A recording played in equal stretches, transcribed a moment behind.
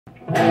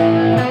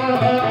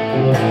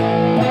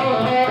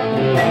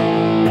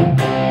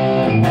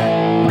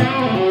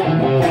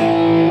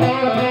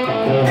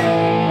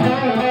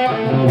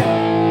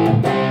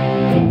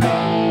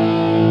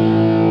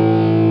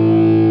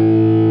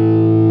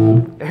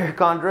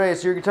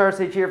Andreas, your guitar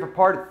sage here for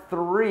part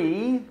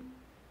three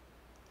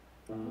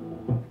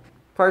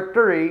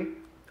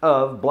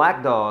of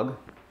Black Dog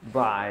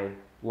by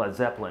Led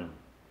Zeppelin.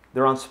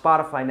 They're on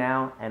Spotify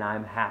now, and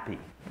I'm happy.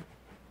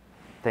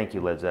 Thank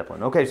you, Led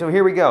Zeppelin. Okay, so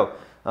here we go.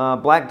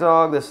 Black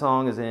Dog, this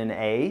song is in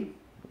A,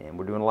 and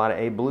we're doing a lot of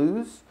A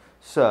blues.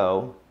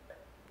 So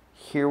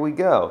here we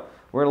go.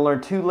 We're going to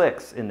learn two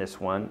licks in this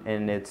one,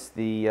 and it's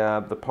the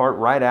part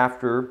right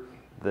after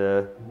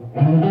the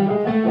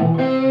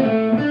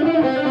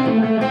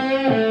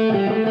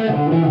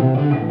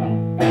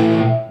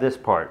this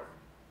part.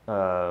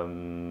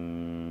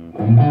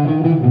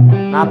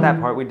 Not that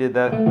part, we did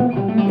that.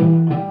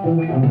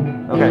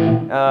 Okay,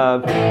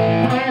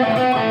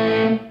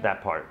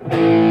 that part.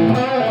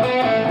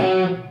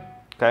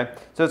 Okay,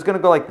 so it's going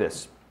to go like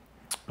this.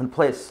 I'm going to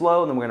play it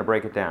slow, and then we're going to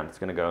break it down. It's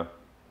going to go.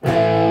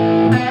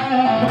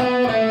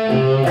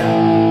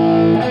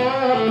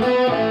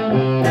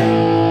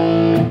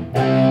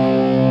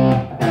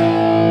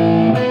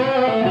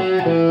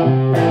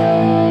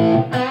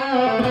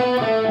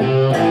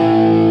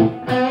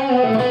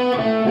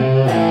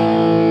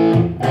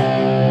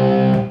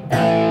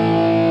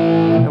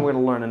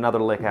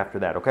 Another lick after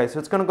that. Okay, so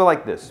it's going to go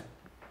like this.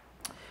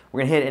 We're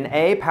going to hit an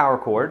A power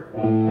chord.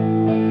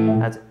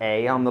 That's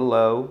A on the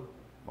low,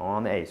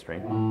 on the A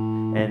string,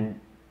 and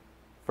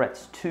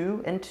frets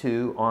 2 and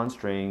 2 on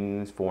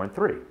strings 4 and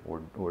 3,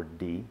 or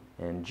D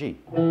and G.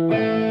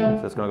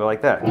 So it's going to go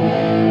like that.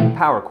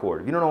 Power chord.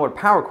 If you don't know what a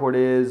power chord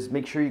is,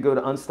 make sure you go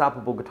to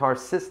Unstoppable Guitar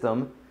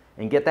System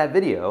and get that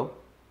video,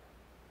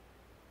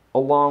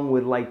 along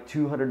with like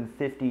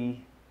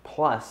 250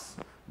 plus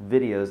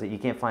videos that you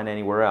can't find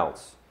anywhere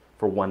else.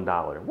 For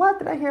 $1. What?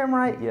 Did I hear him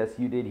right? Yes,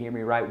 you did hear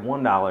me right.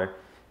 $1.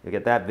 You'll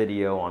get that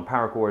video on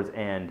power chords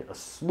and a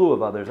slew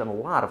of others, and a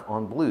lot of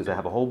on blues. I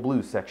have a whole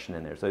blues section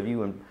in there. So if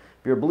you're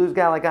a blues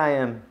guy like I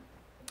am,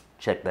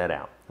 check that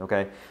out.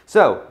 Okay.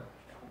 So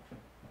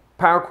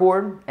power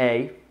chord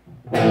A.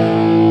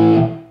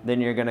 Then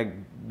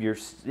you're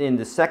in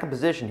the second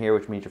position here,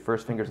 which means your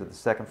first finger's at the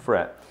second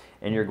fret,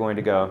 and you're going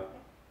to go.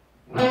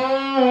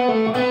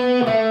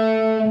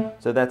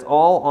 So that's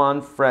all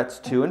on frets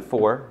 2 and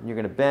 4. You're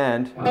going to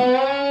bend.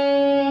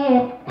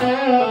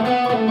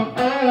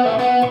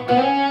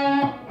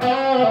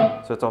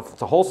 So it's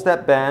a whole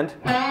step bend.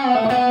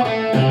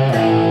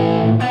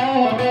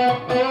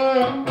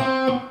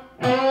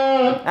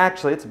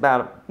 Actually, it's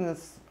about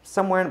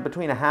somewhere in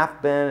between a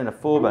half bend and a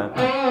full bend.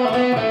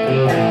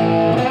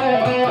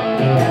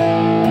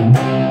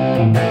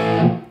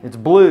 It's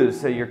blues,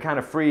 so you're kind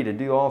of free to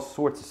do all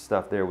sorts of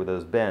stuff there with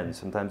those bends.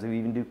 Sometimes we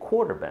even do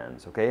quarter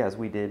bends, okay, as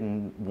we did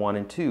in 1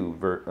 and 2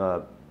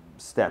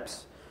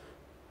 steps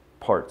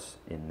parts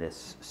in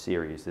this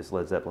series, this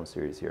Led Zeppelin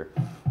series here.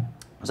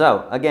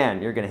 So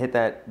again, you're going to hit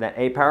that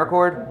A power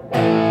chord,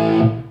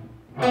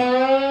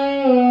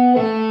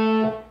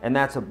 and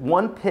that's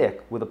one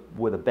pick with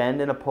a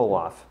bend and a pull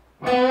off.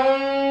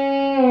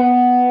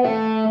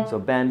 So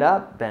bend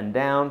up, bend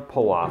down,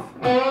 pull off.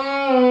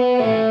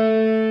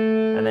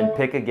 And then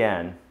pick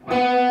again.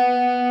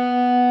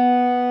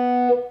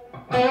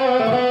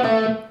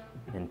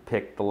 And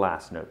pick the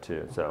last note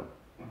too. So.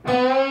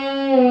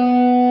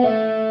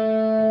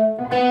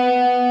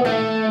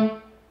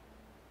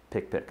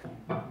 Pick, pick.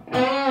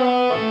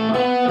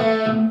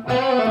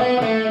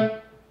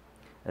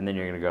 And then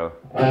you're going to go.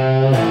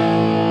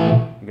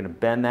 You're going to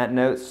bend that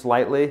note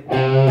slightly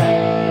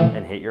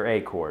and hit your A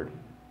chord.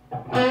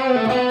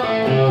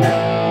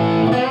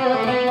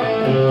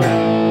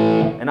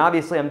 And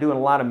obviously I'm doing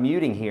a lot of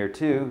muting here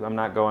too. I'm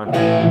not going.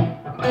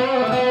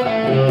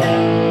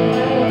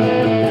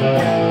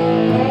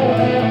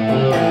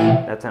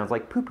 That sounds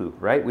like poo-poo,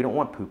 right? We don't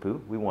want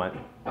poo-poo. We want.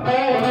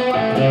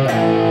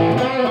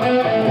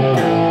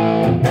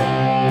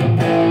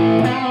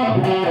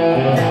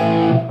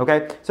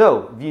 Okay,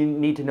 so if you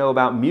need to know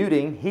about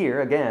muting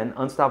here, again,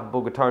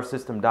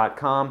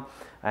 unstoppableguitarsystem.com.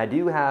 I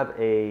do have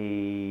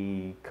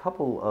a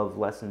couple of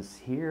lessons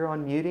here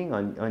on muting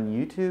on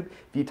YouTube.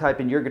 If you type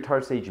in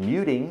YourGuitarSage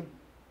muting, you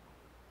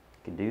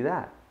can do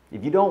that.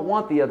 If you don't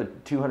want the other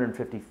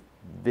 250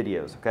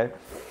 videos, okay?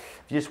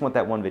 If you just want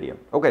that one video.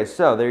 Okay,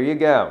 so there you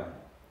go.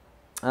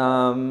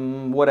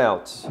 What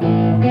else?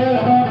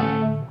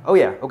 Oh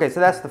yeah, okay, so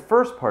that's the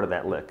first part of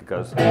that lick. It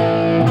goes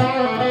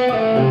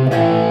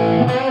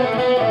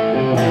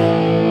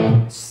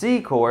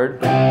C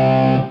chord,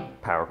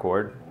 power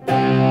chord.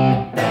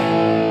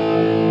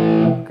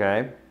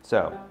 Okay,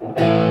 so.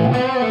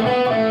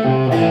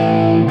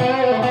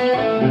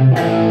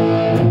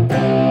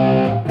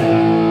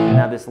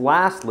 Now this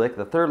last lick,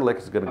 the third lick,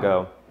 is going to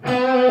go a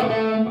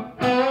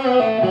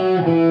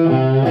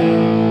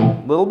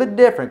little bit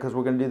different because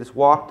we're going to do this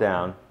walk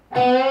down.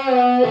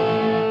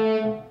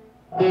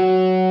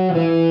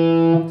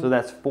 So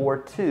that's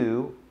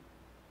 4-2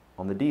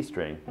 on the D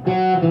string.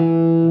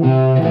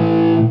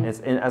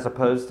 as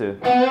opposed to.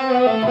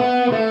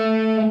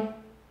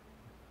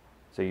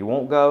 So you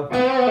won't go,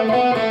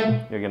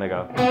 you're going to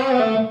go.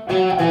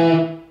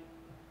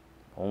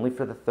 Only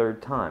for the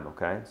third time,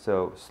 okay?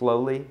 So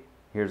slowly,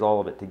 here's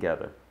all of it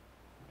together.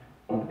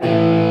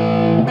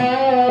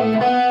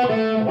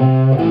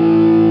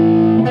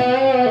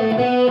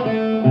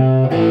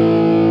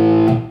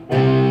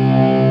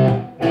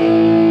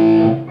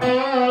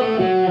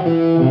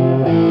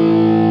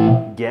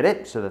 Get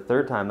it? So the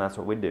third time, that's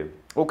what we do.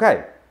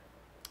 Okay.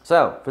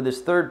 So for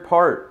this third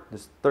part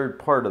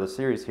of the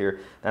series here,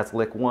 that's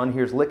lick 1.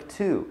 Here's lick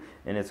 2,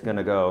 and it's going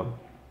to go.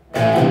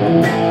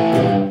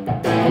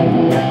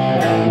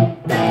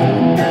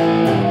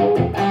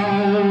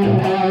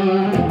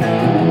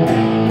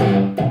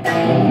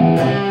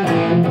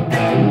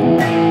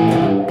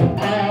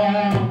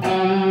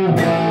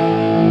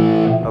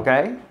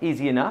 Okay,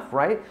 easy enough,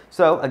 right?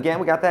 So again,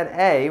 we got that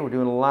A. We're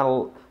doing a lot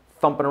of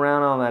thumping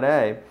around on that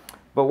A.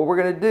 But what we're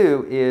going to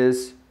do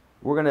is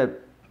we're going to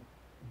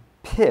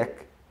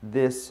pick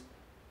this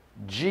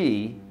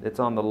G that's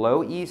on the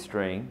low E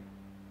string.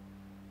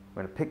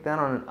 We're going to pick that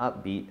on an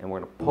upbeat and we're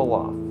going to pull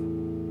off.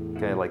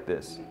 Okay, like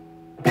this.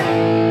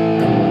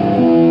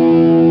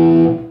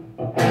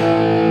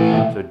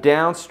 So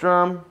down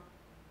strum,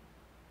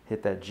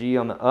 hit that G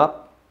on the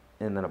up,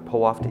 and then a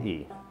pull off to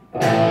E.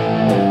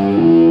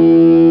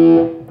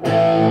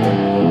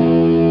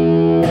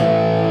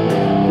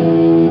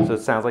 So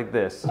it sounds like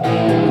this.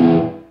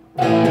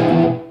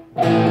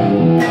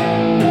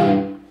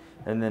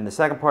 And then the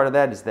second part of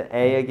that is the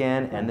A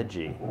again and the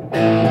G.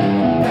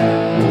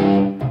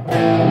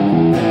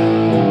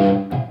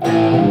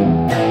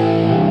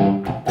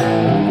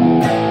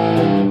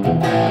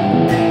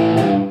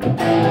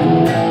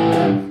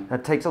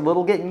 That takes a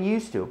little getting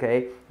used to,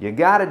 okay? You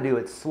gotta do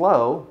it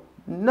slow.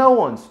 No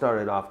one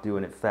started off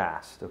doing it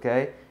fast,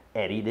 okay?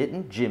 Eddie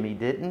didn't, Jimmy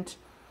didn't.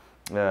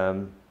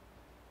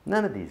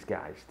 None of these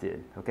guys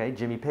did, okay?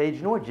 Jimmy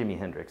Page nor Jimi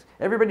Hendrix.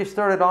 Everybody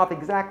started off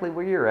exactly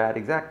where you're at,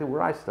 exactly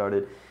where I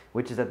started,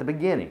 which is at the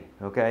beginning,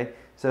 okay?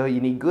 So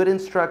you need good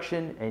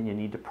instruction and you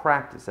need to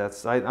practice.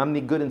 I'm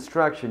the good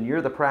instruction,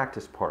 you're the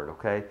practice part,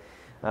 okay?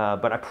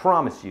 But I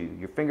promise you,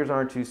 your fingers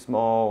aren't too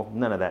small,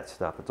 none of that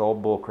stuff. It's all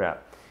bull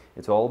crap.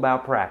 It's all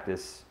about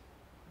practice.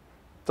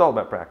 It's all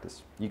about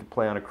practice. You can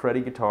play on a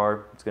cruddy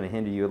guitar, it's going to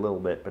hinder you a little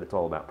bit, but it's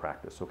all about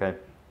practice, okay?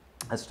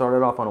 I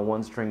started off on a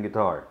one-string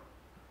guitar,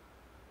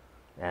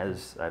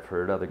 as I've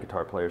heard other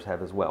guitar players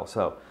have as well.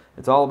 So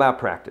it's all about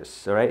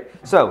practice, all right?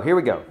 So here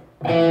we go.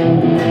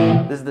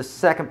 This is the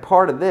second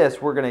part of this.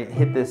 We're going to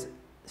hit this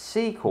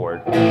C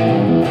chord.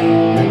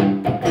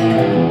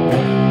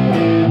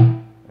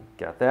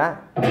 Got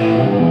that?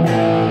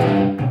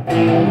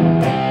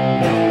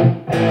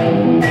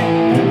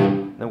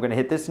 Then we're going to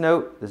hit this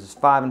note. This is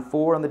 5 and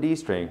 4 on the D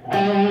string.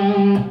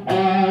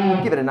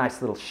 Give it a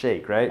nice little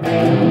shake, right?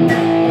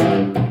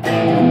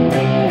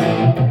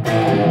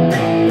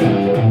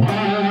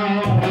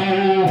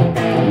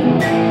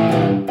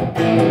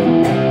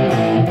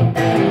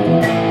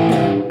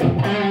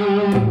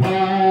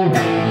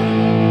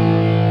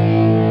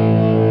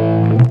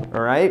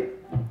 All right?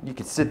 You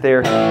could sit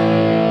there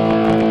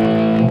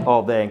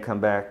all day and come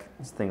back.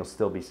 This thing will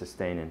still be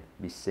sustaining,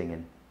 be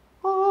singing.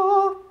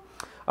 Oh.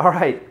 All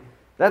right.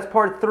 That's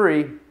part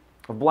 3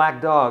 of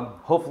Black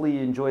Dog. Hopefully you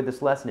enjoyed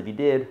this lesson. If you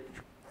did,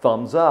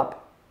 thumbs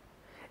up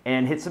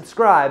and hit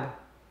subscribe.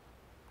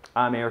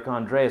 I'm Eric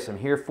Andreas. I'm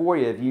here for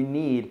you. If you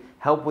need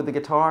help with the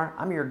guitar,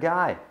 I'm your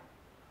guy.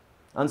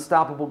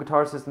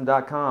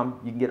 UnstoppableGuitarSystem.com.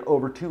 You can get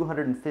over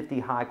 250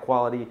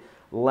 high-quality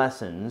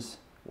lessons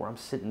where I'm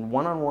sitting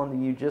one-on-one with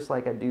you just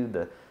like I do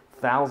the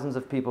thousands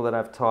of people that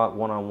I've taught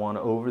one-on-one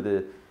over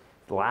the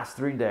last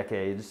 3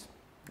 decades,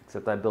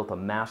 except I built a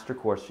master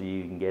course for you.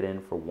 You can get in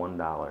for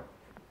 $1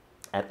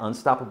 at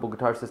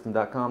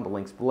UnstoppableGuitarSystem.com. The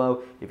link's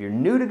below. If you're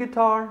new to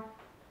guitar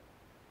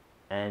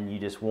and you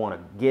just want to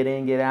get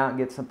in, get out, and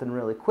get something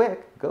really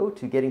quick, go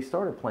to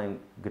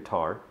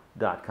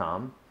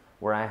GettingStartedPlayingGuitar.com,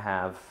 where I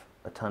have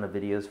a ton of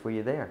videos for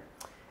you there.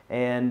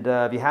 And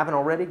if you haven't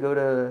already, go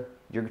to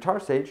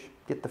YourGuitarSage,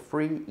 get the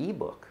free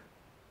ebook.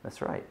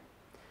 That's right.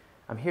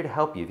 I'm here to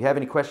help you. If you have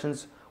any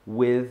questions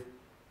with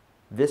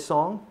this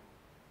song,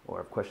 or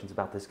have questions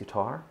about this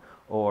guitar,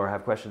 or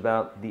have questions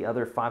about the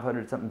other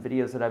 500-something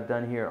videos that I've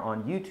done here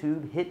on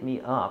YouTube, hit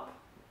me up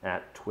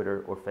at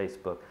Twitter or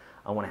Facebook.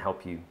 I want to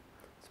help you.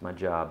 It's my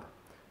job.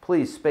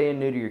 Please spay and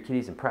neuter your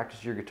kitties and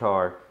practice your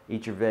guitar.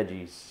 Eat your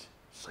veggies.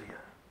 See ya.